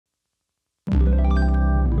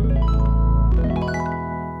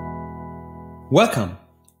Welcome!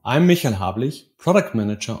 I'm Hablich, Product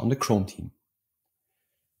Manager on the Chrome team.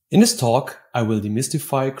 In this talk, I will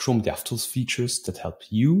demystify Chrome DevTools features that help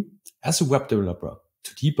you, as a web developer,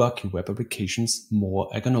 to debug your web applications more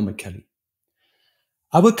ergonomically.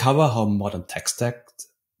 I will cover how modern tech stacks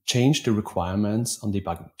change the requirements on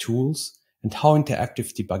debugging tools and how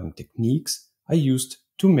interactive debugging techniques are used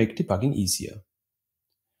to make debugging easier.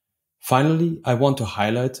 Finally, I want to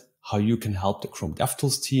highlight how you can help the Chrome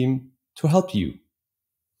DevTools team to help you.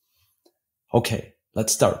 Okay,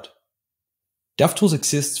 let's start. DevTools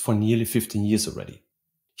exists for nearly 15 years already.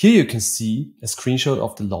 Here you can see a screenshot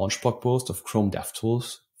of the launch blog post of Chrome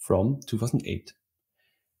DevTools from 2008.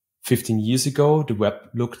 15 years ago, the web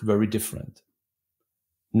looked very different.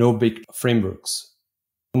 No big frameworks,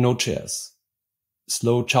 no JS,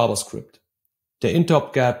 slow JavaScript. The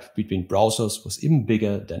interop gap between browsers was even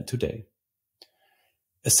bigger than today.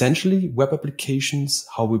 Essentially, web applications,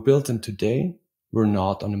 how we build them today, were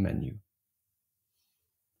not on the menu.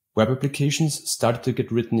 Web applications started to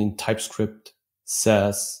get written in TypeScript,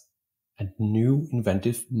 Sass, and new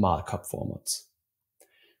inventive markup formats.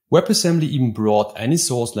 WebAssembly even brought any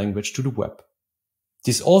source language to the web.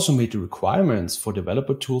 This also made the requirements for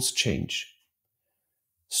developer tools change.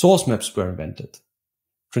 Source maps were invented.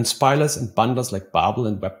 Transpilers and bundlers like Babel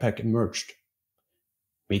and Webpack emerged.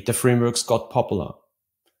 Meta frameworks got popular.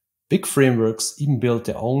 Big frameworks even built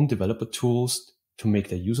their own developer tools to make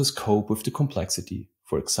their users cope with the complexity.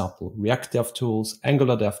 For example, React DevTools,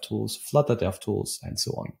 Angular DevTools, Flutter DevTools, and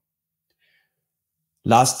so on.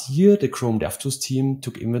 Last year, the Chrome DevTools team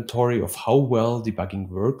took inventory of how well debugging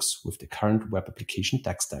works with the current web application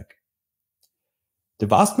tech stack. The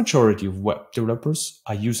vast majority of web developers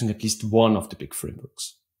are using at least one of the big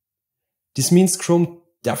frameworks. This means Chrome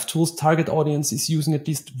DevTools target audience is using at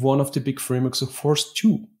least one of the big frameworks, of course,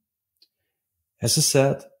 too. As I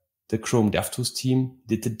said, the Chrome DevTools team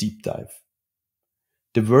did a deep dive.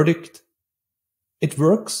 The verdict: it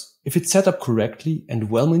works if it's set up correctly and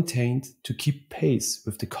well maintained to keep pace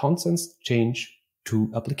with the constant change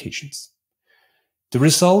to applications. The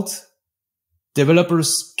result: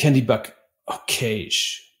 developers can debug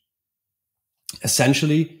okayish.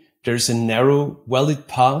 Essentially, there is a narrow, well-lit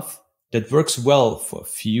path that works well for a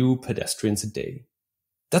few pedestrians a day.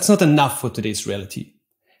 That's not enough for today's reality.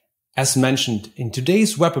 As mentioned, in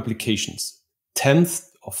today's web applications, tens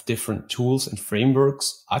of different tools and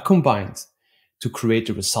frameworks are combined to create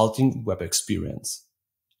the resulting web experience.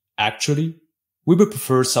 Actually, we would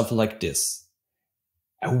prefer something like this: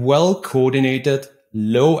 a well-coordinated,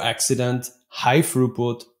 low-accident,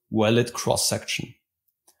 high-throughput, well-lit cross-section.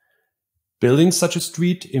 Building such a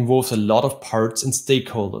street involves a lot of parts and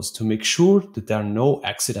stakeholders to make sure that there are no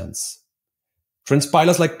accidents.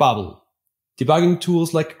 Transpilers like Babel, debugging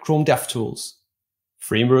tools like Chrome DevTools,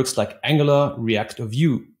 frameworks like Angular, React, or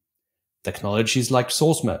Vue, technologies like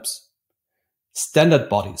source maps, standard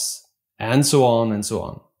bodies, and so on and so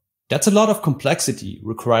on. That's a lot of complexity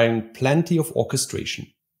requiring plenty of orchestration.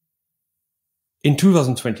 In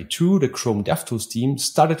 2022, the Chrome DevTools team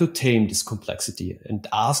started to tame this complexity and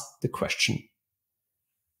asked the question: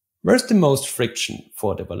 where's the most friction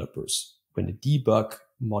for developers when they debug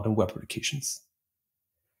modern web applications?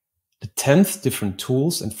 The 10th different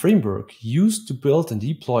tools and framework used to build and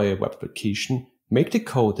deploy a web application make the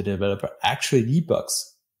code the developer actually debugs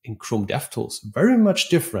in Chrome DevTools very much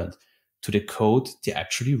different to the code they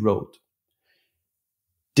actually wrote.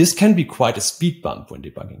 This can be quite a speed bump when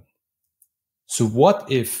debugging. So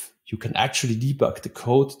what if you can actually debug the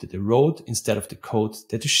code that they wrote instead of the code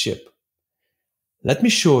that they ship? Let me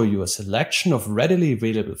show you a selection of readily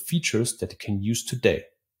available features that you can use today.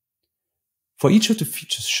 For each of the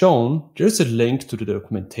features shown, there is a link to the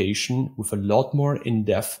documentation with a lot more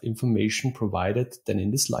in-depth information provided than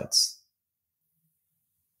in the slides.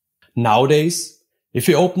 Nowadays, if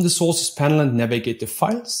you open the sources panel and navigate the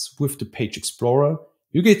files with the Page Explorer,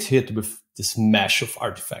 you get hit with this mesh of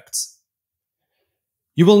artifacts.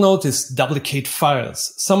 You will notice duplicate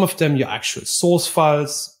files. Some of them are your actual source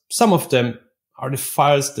files. Some of them are the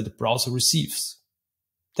files that the browser receives.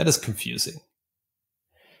 That is confusing.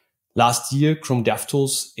 Last year, Chrome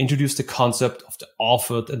DevTools introduced the concept of the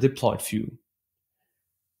authored and deployed view.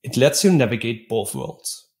 It lets you navigate both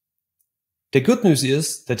worlds. The good news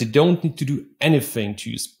is that you don't need to do anything to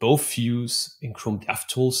use both views in Chrome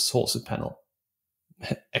DevTools sources panel,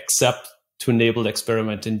 except to enable the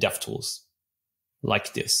experiment in DevTools,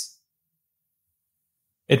 like this.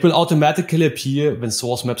 It will automatically appear when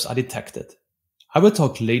source maps are detected. I will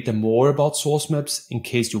talk later more about source maps in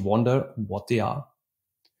case you wonder what they are.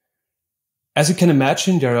 As you can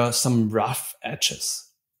imagine, there are some rough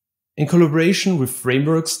edges. In collaboration with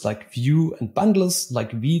frameworks like Vue and bundlers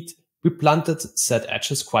like Vite, we planted set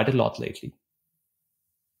edges quite a lot lately.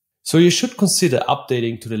 So you should consider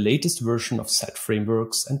updating to the latest version of set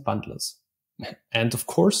frameworks and bundlers. And of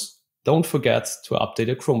course, don't forget to update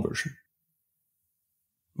your Chrome version.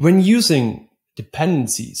 When using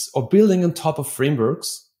dependencies or building on top of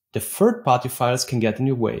frameworks, the third-party files can get in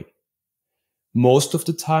your way. Most of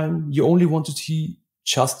the time, you only want to see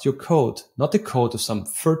just your code, not the code of some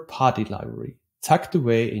third-party library tucked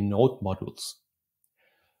away in node modules.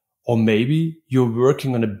 Or maybe you're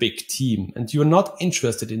working on a big team and you're not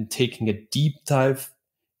interested in taking a deep dive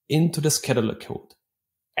into the scheduler code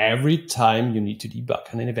every time you need to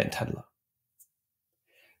debug an event handler.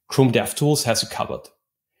 Chrome DevTools has you covered.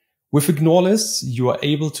 With ignore lists, you are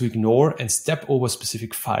able to ignore and step over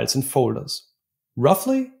specific files and folders.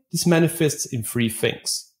 Roughly, this manifests in three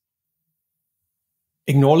things.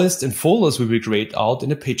 Ignore lists and folders will be grayed out in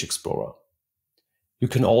the Page Explorer. You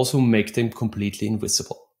can also make them completely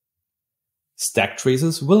invisible. Stack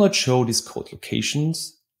traces will not show these code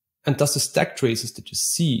locations, and thus the stack traces that you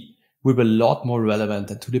see will be a lot more relevant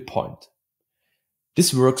and to the point.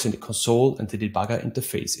 This works in the console and the debugger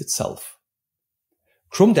interface itself.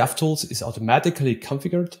 Chrome DevTools is automatically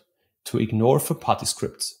configured to ignore third-party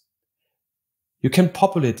scripts. You can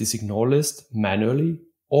populate this ignore list manually,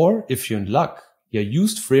 or if you're in luck, your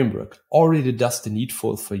used framework already does the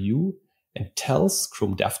needful for you and tells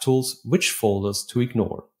Chrome DevTools which folders to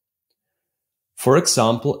ignore. For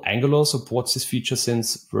example, Angular supports this feature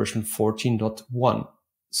since version 14.1.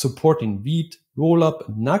 Supporting Vite, Rollup,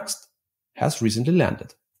 and Next has recently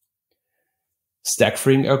landed. Stack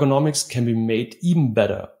frame ergonomics can be made even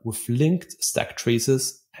better with linked stack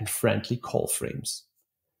traces and friendly call frames.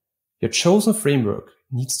 Your chosen framework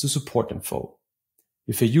needs to support them though.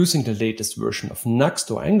 If you're using the latest version of Next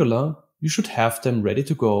or Angular, you should have them ready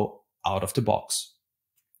to go out of the box.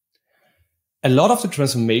 A lot of the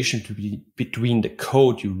transformation between the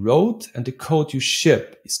code you wrote and the code you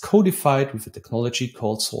ship is codified with a technology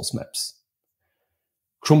called source maps.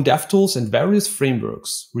 Chrome DevTools and various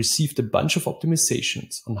frameworks received a bunch of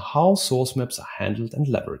optimizations on how source maps are handled and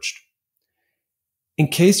leveraged. In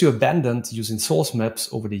case you abandoned using source maps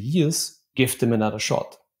over the years, give them another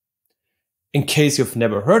shot. In case you've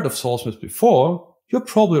never heard of source maps before, you're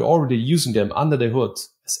probably already using them under the hood,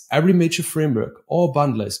 as every major framework or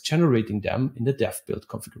bundler is generating them in the dev build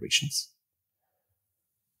configurations.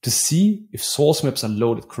 To see if source maps are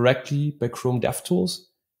loaded correctly by Chrome DevTools,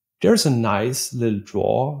 there's a nice little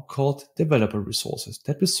drawer called developer resources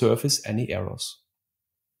that will surface any errors.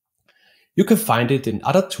 You can find it in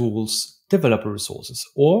other tools, developer resources,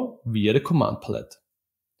 or via the command palette.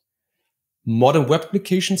 Modern web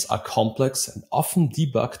applications are complex and often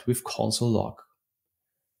debugged with console log.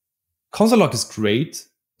 Console log is great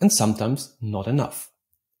and sometimes not enough.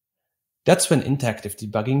 That's when interactive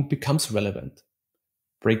debugging becomes relevant.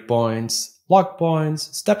 Breakpoints, log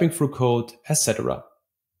points, stepping through code, etc.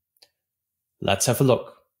 Let's have a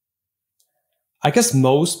look. I guess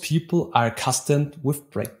most people are accustomed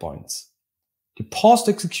with breakpoints. They pause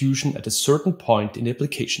the execution at a certain point in the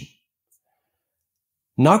application.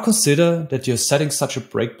 Now consider that you're setting such a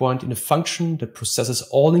breakpoint in a function that processes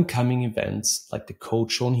all incoming events like the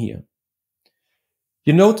code shown here.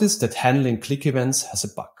 You notice that handling click events has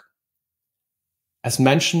a bug. As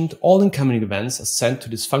mentioned, all incoming events are sent to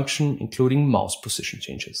this function, including mouse position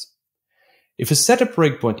changes. If you set a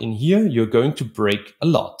breakpoint in here, you're going to break a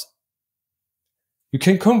lot. You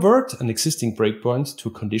can convert an existing breakpoint to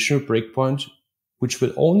a conditional breakpoint, which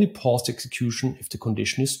will only pause the execution if the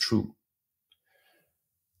condition is true.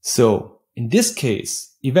 So, in this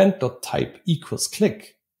case, event.type equals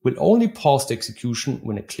click will only pause the execution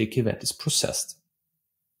when a click event is processed.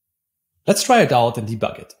 Let's try it out and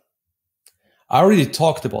debug it. I already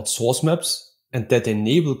talked about source maps and that they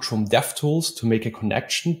enable Chrome DevTools to make a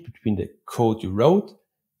connection between the code you wrote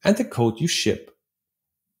and the code you ship.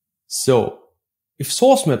 So, if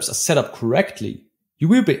source maps are set up correctly, you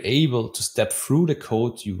will be able to step through the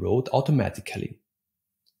code you wrote automatically.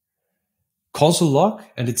 Console log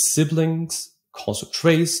and its siblings, console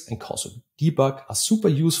trace and console debug are super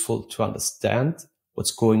useful to understand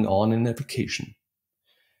what's going on in an application.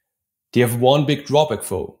 They have one big drawback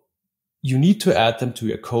though. You need to add them to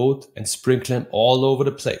your code and sprinkle them all over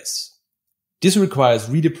the place. This requires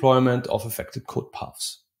redeployment of affected code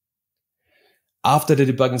paths. After the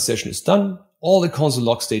debugging session is done, all the console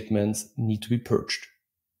log statements need to be purged.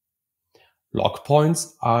 Log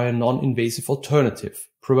points are a non-invasive alternative,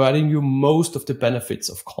 providing you most of the benefits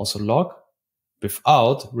of console log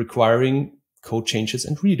without requiring code changes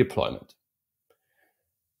and redeployment.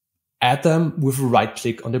 Add them with a right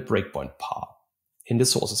click on the breakpoint path in the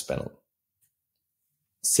sources panel.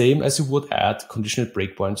 Same as you would add conditional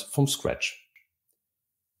breakpoints from scratch.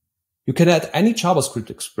 You can add any JavaScript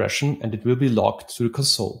expression and it will be logged to the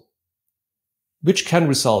console, which can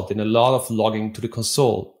result in a lot of logging to the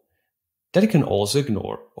console that you can also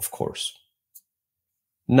ignore, of course.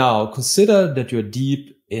 Now consider that you're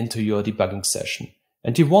deep into your debugging session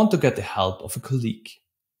and you want to get the help of a colleague.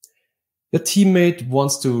 Your teammate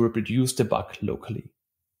wants to reproduce the bug locally.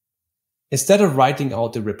 Instead of writing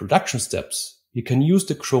out the reproduction steps, you can use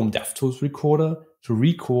the Chrome DevTools recorder to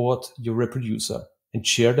record your reproducer and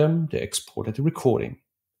share them the exported recording.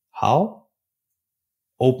 How?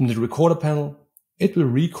 Open the recorder panel. It will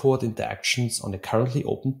record interactions on the currently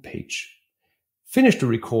opened page. Finish the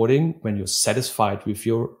recording when you're satisfied with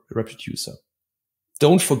your reproducer.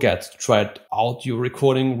 Don't forget to try out your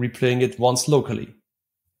recording, replaying it once locally.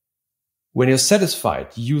 When you're satisfied,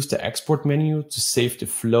 use the export menu to save the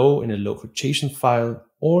flow in a local JSON file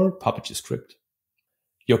or Puppet script.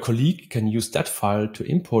 Your colleague can use that file to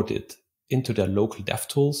import it into their local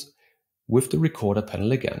DevTools with the recorder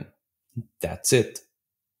panel again. That's it.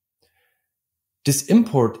 This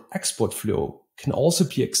import-export flow can also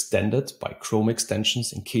be extended by Chrome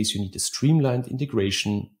extensions in case you need a streamlined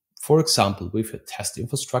integration, for example with a test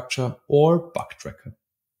infrastructure or bug tracker.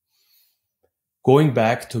 Going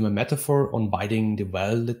back to my metaphor on finding the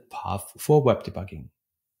well-lit path for web debugging.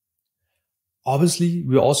 Obviously,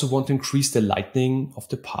 we also want to increase the lightning of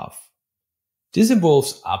the path. This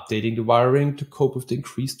involves updating the wiring to cope with the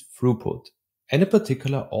increased throughput, and in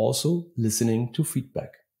particular also listening to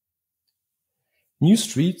feedback. New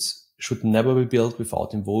streets should never be built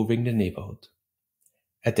without involving the neighborhood.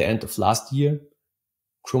 At the end of last year,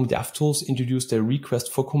 Chrome DevTools introduced a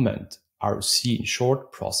request for comment, RFC in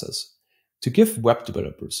short, process, to give web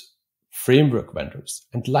developers, framework vendors,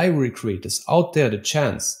 and library creators out there the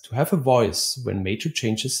chance to have a voice when major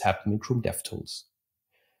changes happen in Chrome DevTools.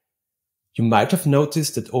 You might have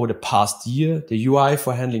noticed that over the past year, the UI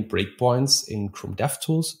for handling breakpoints in Chrome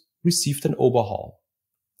DevTools received an overhaul.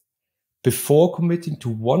 Before committing to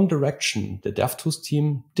one direction, the DevTools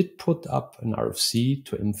team did put up an RFC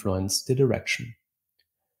to influence the direction.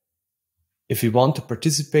 If you want to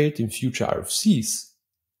participate in future RFCs,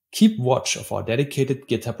 keep watch of our dedicated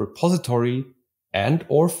GitHub repository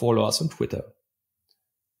and/or follow us on Twitter.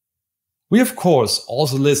 We of course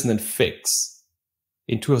also listen and fix.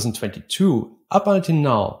 In 2022, up until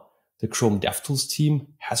now, the Chrome DevTools team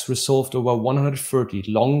has resolved over 130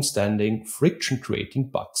 long-standing friction-creating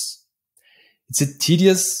bugs. It's a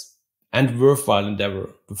tedious and worthwhile endeavor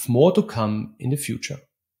with more to come in the future.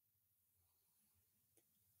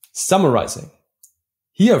 Summarizing.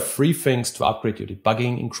 Here are 3 things to upgrade your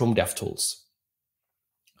debugging in Chrome DevTools.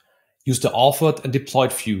 Use the authored and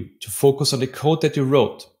deployed view to focus on the code that you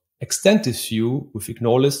wrote. Extend this view with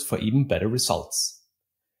ignore list for even better results.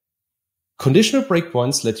 Conditional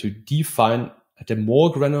breakpoints let you define at a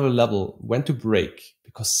more granular level when to break,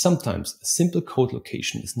 because sometimes a simple code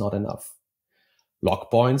location is not enough. Log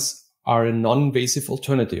points are a non-invasive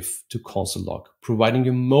alternative to console log, providing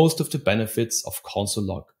you most of the benefits of console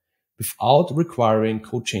log without requiring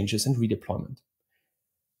code changes and redeployment.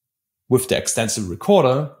 With the extensible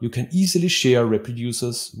recorder, you can easily share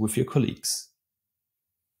reproducers with your colleagues.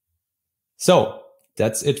 So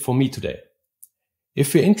that's it for me today.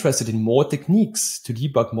 If you're interested in more techniques to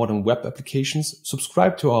debug modern web applications,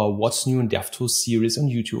 subscribe to our What's New in DevTools series on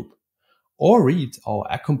YouTube, or read our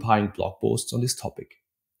accompanying blog posts on this topic.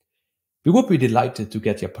 We would be delighted to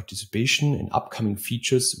get your participation in upcoming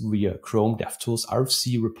features via Chrome DevTools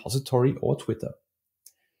RFC repository or Twitter.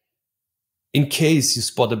 In case you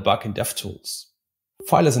spot a bug in DevTools,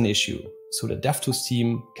 file as an issue so the DevTools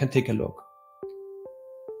team can take a look.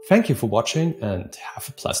 Thank you for watching and have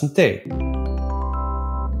a pleasant day.